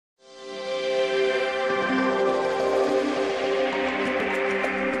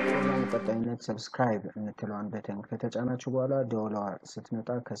subscribe የምትለዋን በተን ከተጫናችሁ በኋላ ደወሏ ስትመጣ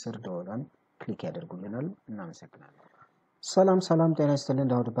ከስር ደወሏን ክሊክ ያደርጉልናል። እናመሰግናለን። ሰላም ጤና ይስጥልን።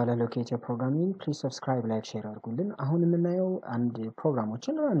 ዳውድ ባላለው ከኢትዮ ፕሮግራሚንግ ፕሊዝ ሰብስክራይብ ላይክ ሼር አድርጉልን። አሁን የምናየው አንድ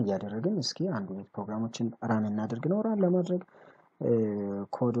ፕሮግራሞችን ራን እያደረግን እስኪ አንድ ሁለት ፕሮግራሞችን ራን እናድርግ ነው። ራን ለማድረግ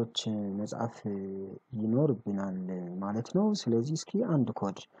ኮዶች መጻፍ ይኖርብናል ማለት ነው። ስለዚህ እስኪ አንድ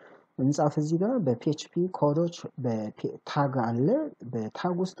ኮድ እንጻፍ። እዚህ ጋር በፒኤችፒ ኮዶች በታግ አለ።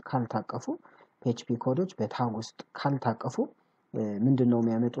 በታግ ውስጥ ካልታቀፉ ፒኤችፒ ኮዶች በታግ ውስጥ ካልታቀፉ ምንድነው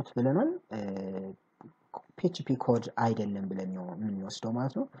የሚያመጡት ብለናል? ፒኤችፒ ኮድ አይደለም ብለን ነው የምንወስደው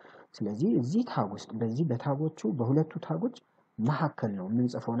ማለት ነው። ስለዚህ እዚህ ታግ ውስጥ በዚህ በታጎቹ በሁለቱ ታጎች መካከል ነው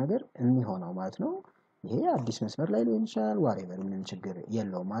የምንጽፈው ነገር የሚሆነው ማለት ነው። ይሄ አዲስ መስመር ላይ ሊሆን ይችላል whatever ምንም ችግር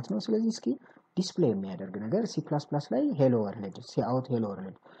የለውም ማለት ነው። ስለዚህ እስኪ ዲስፕሌይ የሚያደርግ ነገር C++ ላይ hello world cout hello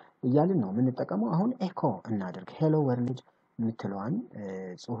world እያልን ነው የምንጠቀመው። አሁን ኤኮ እናደርግ hello world የምትለዋን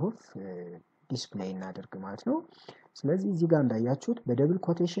ጽሁፍ ዲስፕሌይ እናደርግ ማለት ነው። ስለዚህ እዚህ ጋር እንዳያችሁት በደብል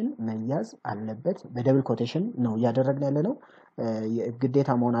ኮቴሽን መያዝ አለበት። በደብል ኮቴሽን ነው እያደረግን ያለነው። ግዴታ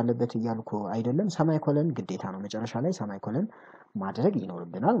መሆን አለበት እያልኩ አይደለም። ሰማይኮለን ግዴታ ነው። መጨረሻ ላይ ሰማይኮለን ማድረግ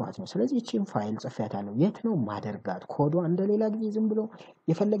ይኖርብናል ማለት ነው። ስለዚህ እቺን ፋይል ጽፌያታለሁ። የት ነው ማደርጋት? ኮዷ እንደሌላ ጊዜ ዝም ብሎ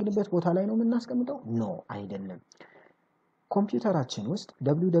የፈለግንበት ቦታ ላይ ነው የምናስቀምጠው? ኖ አይደለም። ኮምፒውተራችን ውስጥ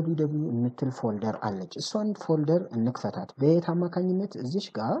www የምትል ፎልደር አለች። እሷን ፎልደር እንክፈታት። በየት አማካኝነት? እዚሽ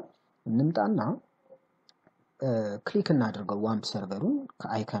ጋር እንምጣና ክሊክ እናድርገው። ዋምፕ ሰርቨሩን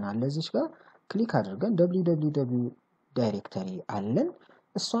ከአይከን አለ እዚሽ ጋር ክሊክ አድርገን www ዳይሬክተሪ አለን።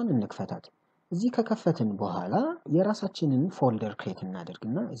 እሷን እንክፈታት። እዚህ ከከፈትን በኋላ የራሳችንን ፎልደር ክሬት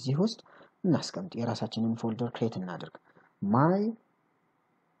እናደርግና እዚህ ውስጥ እናስቀምጥ። የራሳችንን ፎልደር ክሬት እናደርግ። ማይ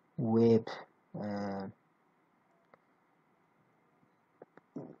ዌብ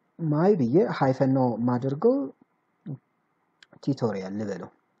ማይ ብዬ ሃይፈን ነው ማድርገው ቱቶሪያል ልበለው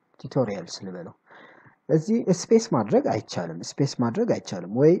ቱቶሪያልስ ልበለው። እዚህ ስፔስ ማድረግ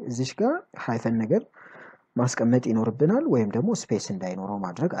አይቻልም ወይ እዚሽ ጋር ሃይፈን ነገር ማስቀመጥ ይኖርብናል ወይም ደግሞ ስፔስ እንዳይኖረው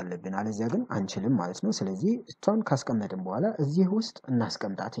ማድረግ አለብን። አለዚያ ግን አንችልም ማለት ነው። ስለዚህ እሷን ካስቀመጥን በኋላ እዚህ ውስጥ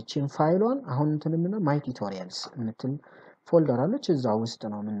እናስቀምጣት። እቺን ፋይሏን አሁን እንትንምና ማይ ቱቶሪያልስ የምትል ፎልደር አለች እዛ ውስጥ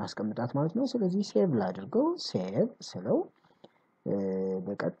ነው የምናስቀምጣት ማለት ነው። ስለዚህ ሴቭ ላድርገው። ሴቭ ስለው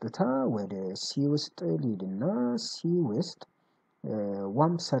በቀጥታ ወደ ሲ ውስጥ ሊድና ሲ ውስጥ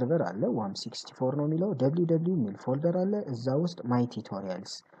ዋምፕ ሰርቨር አለ። ዋምፕ 64 ነው የሚለው www የሚል ፎልደር አለ። እዛ ውስጥ ማይ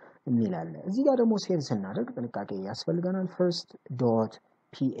ቱቶሪያልስ የሚል አለ። እዚህ ጋር ደግሞ ሴቭ ስናደርግ ጥንቃቄ ያስፈልገናል። first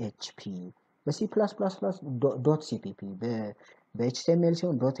 .php በC++ .cpp በHTML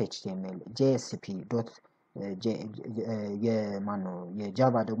ሲሆን .html JSP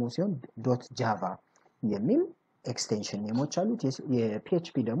የጃቫ ደግሞ ሲሆን .java የሚል ኤክስቴንሽን ኔሞች አሉት።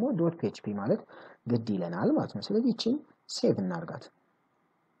 የፒኤችፒ ደግሞ .php ማለት ግድ ይለናል ማለት ነው። ስለዚህ እቺን ሴቭ እናርጋት።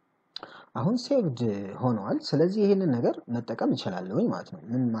 አሁን ሴቭድ ሆኗል። ስለዚህ ይሄንን ነገር መጠቀም እችላለሁ ማለት ነው።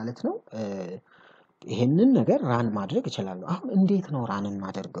 ምን ማለት ነው? ይሄንን ነገር ራን ማድረግ እችላለሁ። አሁን እንዴት ነው ራንን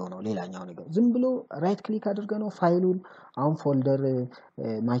ማድረገው ነው ሌላኛው ነገር። ዝም ብሎ ራይት ክሊክ አድርገ ነው ፋይሉን አሁን ፎልደር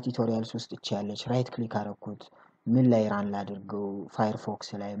ማይ ቱቶሪያልስ ውስጥ ያለች ራይት ክሊክ አደረኩት። ምን ላይ ራን ላድርገው? ፋየርፎክስ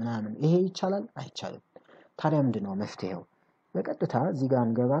ላይ ምናምን። ይሄ ይቻላል? አይቻልም። ታዲያ ምንድነው መፍትሄው? በቀጥታ እዚህ ጋር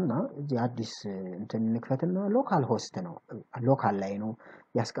እንገባና እዚህ አዲስ እንትን እንክፈትና ሎካል ሆስት ነው ሎካል ላይ ነው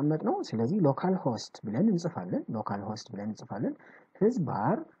ያስቀመጥነው። ስለዚህ ሎካል ሆስት ብለን እንጽፋለን።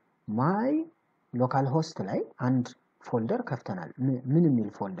 ህዝባር ማይ ሎካል ሆስት ላይ አንድ ፎልደር ከፍተናል። ምን የሚል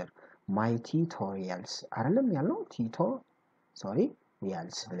ፎልደር? ማይ ቱቶሪያልስ አይደለም ያልነው?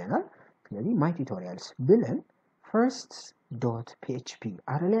 ያልስ ብለናል። ስለዚህ ማይ ቱቶሪያልስ ብለን first.php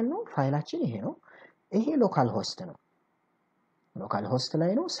አይደል ያልነው? ፋይላችን ይሄ ነው። ይሄ ሎካል ሆስት ነው። ሎካል ሆስት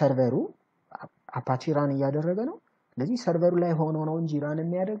ላይ ነው። ሰርቨሩ አፓቺ ራን እያደረገ ነው። ስለዚህ ሰርቨሩ ላይ ሆኖ ነው እንጂ ራን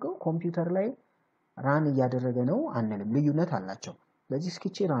የሚያደርገው ኮምፒውተር ላይ ራን እያደረገ ነው አንልም። ልዩነት አላቸው። ስለዚህ እስኪ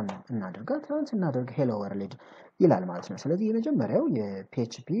ራን እናደርጋት። ራን ስናደርግ ሄሎ ወርልድ ይላል ማለት ነው። ስለዚህ የመጀመሪያው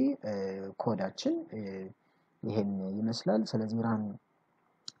የፒኤችፒ ኮዳችን ይሄን ይመስላል። ስለዚህ ራን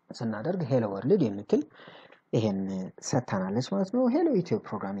ስናደርግ ሄሎ ወርልድ የምትል ይሄን ሰታናለች ማለት ነው። ሄሎ ኢትዮ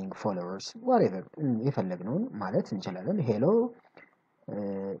ፕሮግራሚንግ ፎሎወርስ whatever የፈለግነውን ማለት እንችላለን። ሄሎ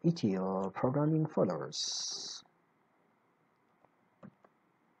ኢትዮ ፕሮግራሚንግ ፎሎወርስ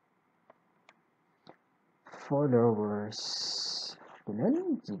ብለን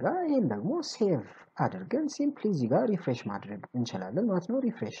እዚህ ጋር ይሄን ደግሞ ሴቭ አድርገን ሲምፕሊ እዚህ ጋር ሪፍሬሽ ማድረግ እንችላለን ማለት ነው።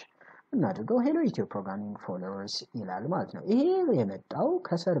 ሪፍሬሽ እናድርገው። ሄሎ ኢትዮ ፕሮግራሚንግ ፎሎወርስ ይላል ማለት ነው። ይሄ የመጣው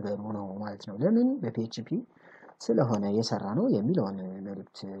ከሰርቨሩ ነው ማለት ነው። ለምን? በፒኤችፒ ስለሆነ የሰራ ነው የሚለውን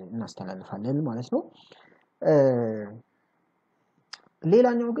መልእክት እናስተላልፋለን ማለት ነው።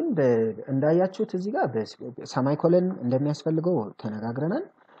 ሌላኛው ግን እንዳያችሁት እዚህ ጋር ሰማይኮለን እንደሚያስፈልገው ተነጋግረናል።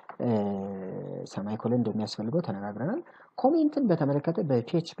 ሰማይኮለን እንደሚያስፈልገው ተነጋግረናል። ኮሜንትን በተመለከተ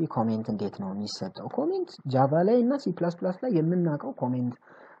በፒኤችፒ ኮሜንት እንዴት ነው የሚሰጠው? ኮሜንት ጃቫ ላይ እና ሲ++ ላይ የምናውቀው ኮሜንት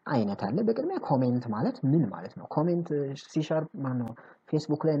አይነት አለ። በቅድሚያ ኮሜንት ማለት ምን ማለት ነው? ኮሜንት ሲ# ማነው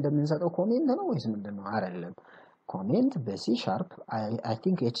ፌስቡክ ላይ እንደምንሰጠው ኮሜንት ነው ወይስ ምንድነው? አይደለም። ኮሜንት በሲ# አይ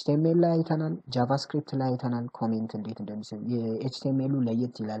ቲንክ ኤችቲኤምኤል ላይ አይተናል፣ ጃቫስክሪፕት ላይ አይተናል። ኮሜንት እንዴት እንደሚሰጥ የኤችቲኤምኤሉ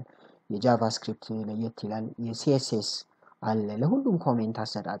ለየት ይላል፣ የጃቫስክሪፕት ለየት ይላል፣ የሲኤስኤስ አለ። ለሁሉም ኮሜንት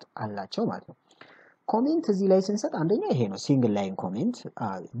አሰጣጥ አላቸው ማለት ነው። ኮሜንት እዚህ ላይ ስንሰጥ አንደኛ ይሄ ነው ሲንግል ላይን ኮሜንት።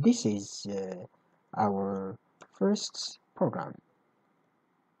 this is our first program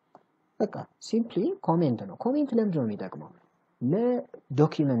በቃ ሲምፕሊ ኮሜንት ነው። ኮሜንት ለምንድን ነው የሚጠቅመው?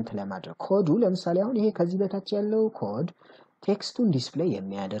 ለዶኪመንት ለማድረግ ኮዱ ለምሳሌ አሁን ይሄ ከዚህ በታች ያለው ኮድ ቴክስቱን ዲስፕሌይ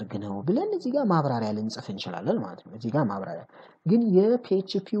የሚያደርግ ነው ብለን እዚህ ጋር ማብራሪያ ልንጽፍ እንችላለን ማለት ነው። እዚህ ጋር ማብራሪያ ግን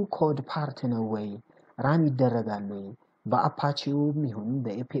የፒኤችፒው ኮድ ፓርት ነው ወይ ራን ይደረጋል ወይ? በአፓቺውም ይሁን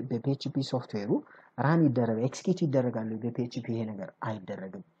በፒኤችፒ ሶፍትዌሩ ራን ይደረጋል ኤክስኪዩት ይደረጋል ወይ? በፒኤችፒ ይሄ ነገር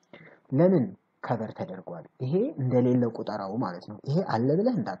አይደረግም። ለምን? ከቨር ተደርጓል። ይሄ እንደሌለ ቁጠራው ማለት ነው። ይሄ አለ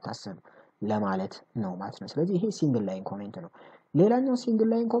ብለህ እንዳታስብ ለማለት ነው ማለት ነው። ስለዚህ ይሄ ሲንግል ላይን ኮሜንት ነው። ሌላኛው ሲንግል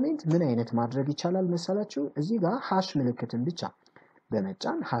ላይን ኮሜንት ምን አይነት ማድረግ ይቻላል መሰላችሁ? እዚህ ጋር ሃሽ ምልክትን ብቻ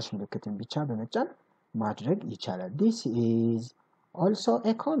በመጫን ማድረግ ይቻላል። this is also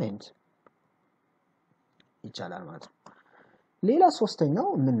a comment ይቻላል ማለት ነው። ሌላ ሶስተኛው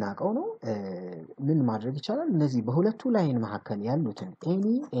የምናውቀው ነው ምን ማድረግ ይቻላል? እነዚህ በሁለቱ ላይን መካከል ያሉትን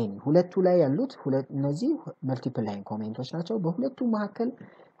ኤኒ ሁለቱ ላይ ያሉት እነዚህ መልቲፕል ላይን ኮሜንቶች ናቸው።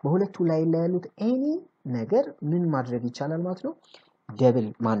 በሁለቱ ላይን ላይ ያሉት ኤኒ ነገር ምን ማድረግ ይቻላል ማለት ነው? ደብል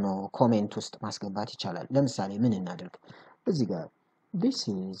ማነው ኮሜንት ውስጥ ማስገባት ይቻላል። ለምሳሌ ምን እናደርግ? እዚህ ጋር this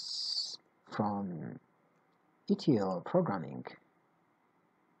is from Php Programming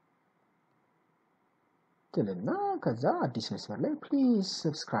ትልና ከዛ አዲስ መስመር ላይ please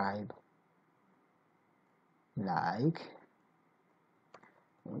subscribe, like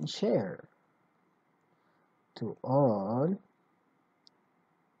and share to all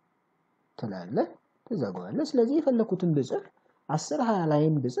ትላለህ ትዘጋዋለህ። ስለዚህ የፈለኩትን ብጽፍ 10-20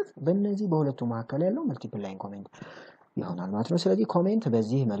 ላይን ብጽፍ በእነዚህ በሁለቱ መካከል ያለው መልቲፕል ላይን ኮሜንት ይሆናል ማለት ነው። ስለዚህ ኮሜንት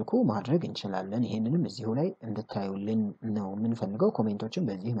በዚህ መልኩ ማድረግ እንችላለን። ይሄንንም እዚሁ ላይ እንድታዩልን ነው የምንፈልገው። ኮሜንቶችን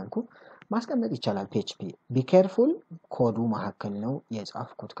በዚህ መልኩ ማስቀመጥ ይቻላል። ፒኤችፒ ቢ ኬርፉል ኮዱ መካከል ነው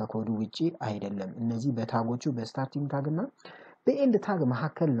የጻፍኩት ከኮዱ ውጪ አይደለም። እነዚህ በታጎቹ በስታርቲንግ ታግ እና በኤንድ ታግ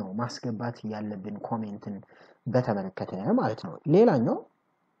መካከል ነው ማስገባት ያለብን ኮሜንትን በተመለከተ ማለት ነው። ሌላኛው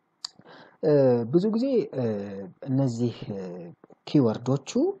ብዙ ጊዜ እነዚህ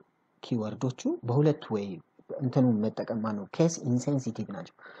ኪወርዶቹ በሁለት ወይ እንትኑን መጠቀም ማለት ኬስ ኢንሴንሲቲቭ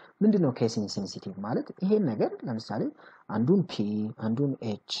ናቸው። ምንድነው ኬስ ኢንሴንሲቲቭ ማለት? ይሄን ነገር ለምሳሌ አንዱን ፒ አንዱን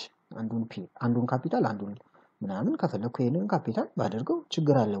ኤች አንዱን ፒ አንዱን ካፒታል አንዱን ምናምን ከፈለኩ ይሄንን ካፒታል ባደርገው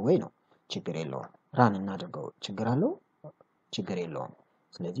ችግር አለው ወይ ነው? ችግር የለውም። ራን እናድርገው ችግር አለው? ችግር የለውም።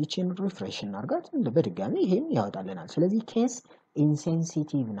 ስለዚህ ቼን ሪፍሬሽ እናርጋት በድጋሚ ይሄን ያወጣልናል። ስለዚህ ኬስ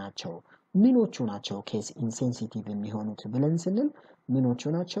ኢንሴንሲቲቭ ናቸው። ምኖቹ ናቸው ኬስ ኢንሴንሲቲቭ የሚሆኑት ብለን ስንል ምኖቹ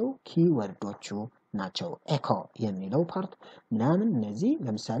ናቸው? ኪወርዶቹ ናቸው። ኤኮ የሚለው ፓርት ምናምን እነዚህ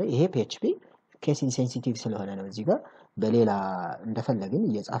ለምሳሌ ይሄ ፒኤችፒ ኬስ ኢንሴንሲቲቭ ስለሆነ ነው እዚህ ጋር በሌላ እንደፈለግን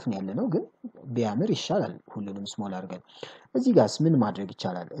እየጻፍን ያለ ነው። ግን ቢያምር ይሻላል ሁሉንም ስሞል አድርገን። እዚህ ጋርስ ምን ማድረግ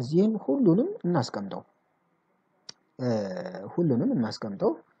ይቻላል? እዚህን ሁሉንም እናስቀምጠው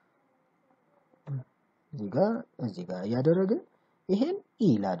እዚህ ጋር እያደረግን ይሄን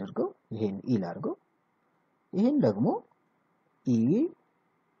ኢል አድርገው ይሄን ደግሞ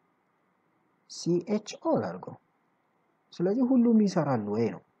CHO አድርገው። ስለዚህ ሁሉም ይሰራሉ ወይ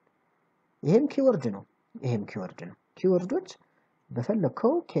ነው። ይሄም ኪወርድ ነው። ኪወርዶች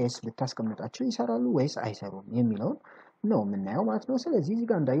በፈለከው ኬስ ብታስቀምጣቸው ይሰራሉ ወይስ አይሰሩም የሚለውን ነው የምናየው ማለት ነው። ስለዚህ እዚህ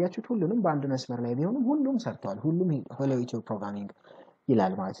ጋር እንዳያችሁት ሁሉንም በአንድ መስመር ላይ ቢሆንም ሁሉም ሰርተዋል። ሁሉም ፒኤችፒ ፕሮግራሚንግ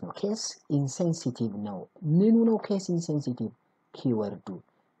ይላል ማለት ነው። ኬስ ኢንሴንሲቲቭ ነው። ምኑ ነው ኬስ ኢንሴንሲቲቭ? ኪወርዱ።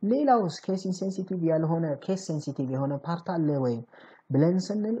 ሌላውስ ኬስ ኢንሴንሲቲቭ ያልሆነ ኬስ ሴንሲቲቭ የሆነ ፓርት አለ ወይ ብለን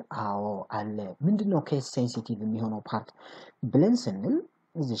ስንል አዎ አለ። ምንድነው ኬስ ሴንሲቲቭ የሚሆነው ፓርት ብለን ስንል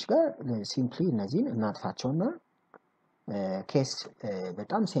እዚሽ ጋር ሲምፕሊ እነዚህን እናጥፋቸውና ኬስ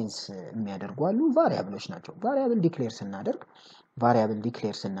በጣም ሴንስ የሚያደርጉ አሉ። ቫሪያብሎች ናቸው። ቫሪያብል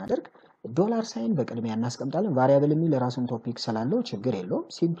ዲክሌር ስናደርግ ዶላር ሳይን በቅድሚያ እናስቀምጣለን። ቫሪያብል የሚል ራሱን ቶፒክ ስላለው ችግር የለውም።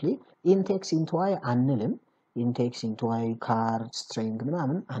 ሲምፕሊ ኢንቴክስ ኢንቱ ዋይ አንልም። ኢንቴክስ ኢንቱ ዋይ ካር ስትሪንግ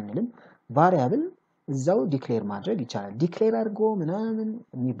ምናምን አንልም። ቫሪያብል እዛው ዲክሌር ማድረግ ይቻላል። ዲክሌር አድርጎ ምናምን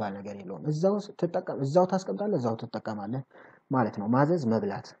የሚባል ነገር የለውም። እዛው ታስቀምጣለህ፣ እዛው ትጠቀማለህ ማለት ነው። ማዘዝ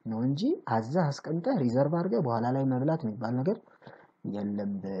መብላት ነው እንጂ አዛ አስቀምጠህ ሪዘርቭ አድርገህ በኋላ ላይ መብላት የሚባል ነገር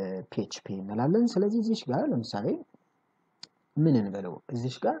የለም በፒኤችፒ እንላለን። ስለዚህ እዚሽ ጋር ለምሳሌ ምን እንበለው?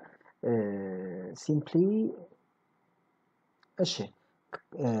 እዚሽ ጋር simply እሺ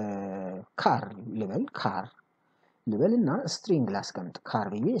car ልበልና string ላስቀምጥ car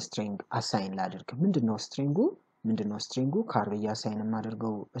ብዬ string assign ላድርግ ምንድነው string car ብዬ assign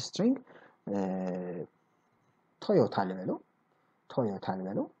የማደርገው string ቶዮታ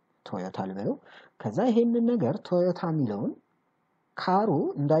ልበለው ከዛ ይሄንን ነገር ቶዮታ የሚለውን ካሩ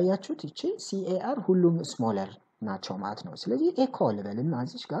እንዳያችሁት እቺ CAR ሁሉም ስሞለር ናቸው ማለት ነው ስለዚህ ኤኮ ልበልና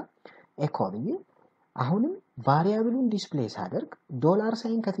እዚች ጋር ኤኮ ብዬ አሁንም ቫሪያብሉን ዲስፕሌይ ሳደርግ ዶላር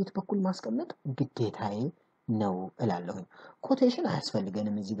ሳይን ከፊት በኩል ማስቀመጥ ግዴታዬ ነው እላለሁኝ ኮቴሽን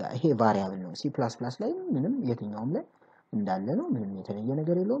አያስፈልገንም እዚህ ጋር ይሄ ቫሪያብል ነው C++ ላይ ምንም የትኛውም ላይ እንዳለ ነው ምንም የተለየ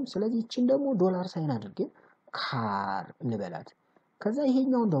ነገር የለውም ስለዚህ እቺን ደግሞ ዶላር ሳይን አድርጌ ካር ልበላት ከዛ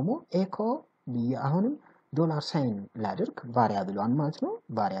ይሄኛውን ደግሞ ኤኮ አሁንም ዶላር ሳይን ላድርግ ቫሪያብሏን ማለት ነው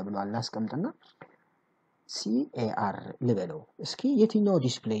ቫሪያብሏን ላስቀምጥና CAR ልበለው እስኪ የትኛው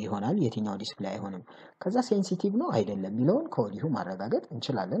ዲስፕሌይ ይሆናል የትኛው ዲስፕሌይ አይሆንም ከዛ ሴንሲቲቭ ነው አይደለም ሚለውን ኮዲሁ ማረጋገጥ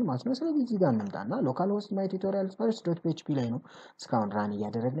እንችላለን ማለት ነው ስለዚህ እዚህ ጋር እንምጣና localhost my tutorial first.php ላይ ነው እስካሁን ራን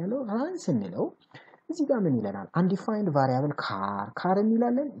እያደረግን ያለው ራን ስንለው እዚህ ጋር ምን ይለናል undefined variable car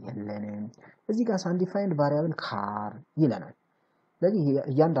እንላለን የለንም እዚህ ጋር undefined variable car ይለናል ስለዚህ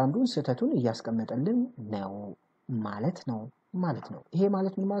እያንዳንዱን ስህተቱን እያስቀመጠልን ነው ማለት ነው ይሄ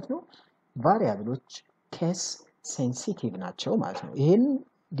ማለት ምን ማለት ነው ቫሪያብሎች ኬስ ሴንሲቲቭ ናቸው ማለት ነው ይሄን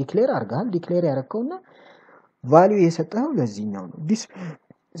ዲክሌር አርጋል ዲክሌር ያረከውና ቫልዩ የሰጠው ለዚህኛው ነው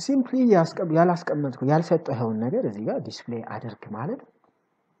ሲምፕሊ ያላስቀመጥኩ ያልሰጠው ነገር እዚህ ጋር ዲስፕሌይ አድርግ ማለት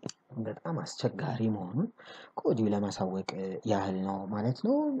በጣም አስቸጋሪ መሆኑን ኮዲው ለማሳወቅ ያህል ነው ማለት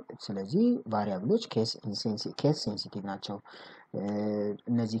ነው ስለዚህ ቫሪያብሎች ኬስ ሴንሲቲቭ ናቸው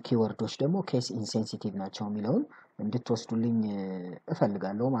እነዚህ ኪወርዶች ደግሞ ኬስ ኢንሴንሲቲቭ ናቸው የሚለውን እንድትወስዱልኝ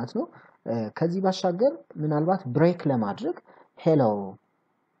እፈልጋለሁ ማለት ነው ከዚህ ባሻገር ምናልባት ብሬክ ለማድረግ ሄሎ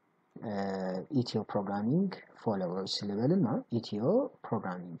ኢትዮ ፕሮግራሚንግ ፎሎወርስ ልበልና ኢትዮ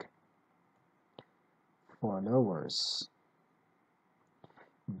ፕሮግራሚንግ ፎሎወርስ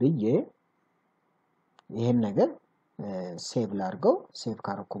ብዬ ይሄን ነገር ሴቭ ላድርገው ሴቭ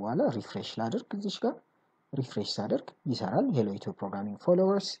ካረኩ በኋላ ሪፍሬሽ ላድርግ እዚሽ ጋር ሪፍሬሽ ሳደርግ ይሰራል ሄሎ ኢትዮ ፕሮግራሚንግ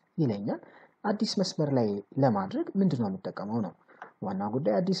ፎሎወርስ ይለኛል አዲስ መስመር ላይ ለማድረግ ምንድነው የምጠቀመው ነው ዋና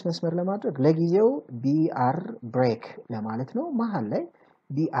ጉዳይ አዲስ መስመር ለማድረግ ለጊዜው BR ብሬክ ለማለት ነው መሃል ላይ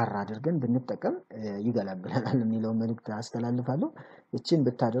BR አድርገን ብንጠቀም ይገላግለናል የሚለው መልእክት አስተላልፋለሁ እቺን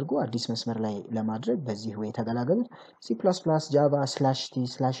ብታደርጉ አዲስ መስመር ላይ ለማድረግ በዚህ ወይ ተገላገሉት C++ Java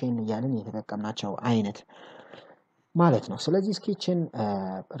 /t/n እያልን የተጠቀምናቸው አይነት ማለት ነው ስለዚህ እስኪችን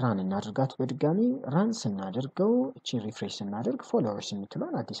ራን እናድርጋት በድጋሚ ራን ስናደርገው እቺን ሪፍሬሽ ስናደርግ ፎሎወርስ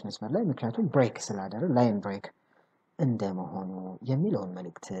የምትለውን አዲስ መስመር ላይ ምክንያቱም ብሬክ ስላደረገ ላይን ብሬክ እንደመሆኑ የሚለውን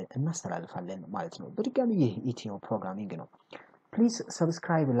መልእክት እናስተላልፋለን ማለት ነው በድጋሚ ይህ ኢትዮ ፕሮግራሚንግ ነው ፕሊዝ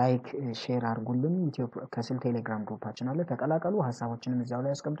ሰብስክራይብ ላይክ ሼር አድርጉልን ኢትዮ ከስል ቴሌግራም ግሩፓችን አለ ተቀላቀሉ ሐሳቦችንም እዛው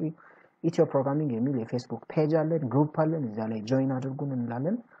ላይ አስቀምጡ ኢትዮ ፕሮግራሚንግ የሚል የፌስቡክ ፔጅ አለን ግሩፕ አለን እዛ ላይ ጆይን አድርጉን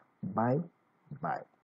እንላለን ባይ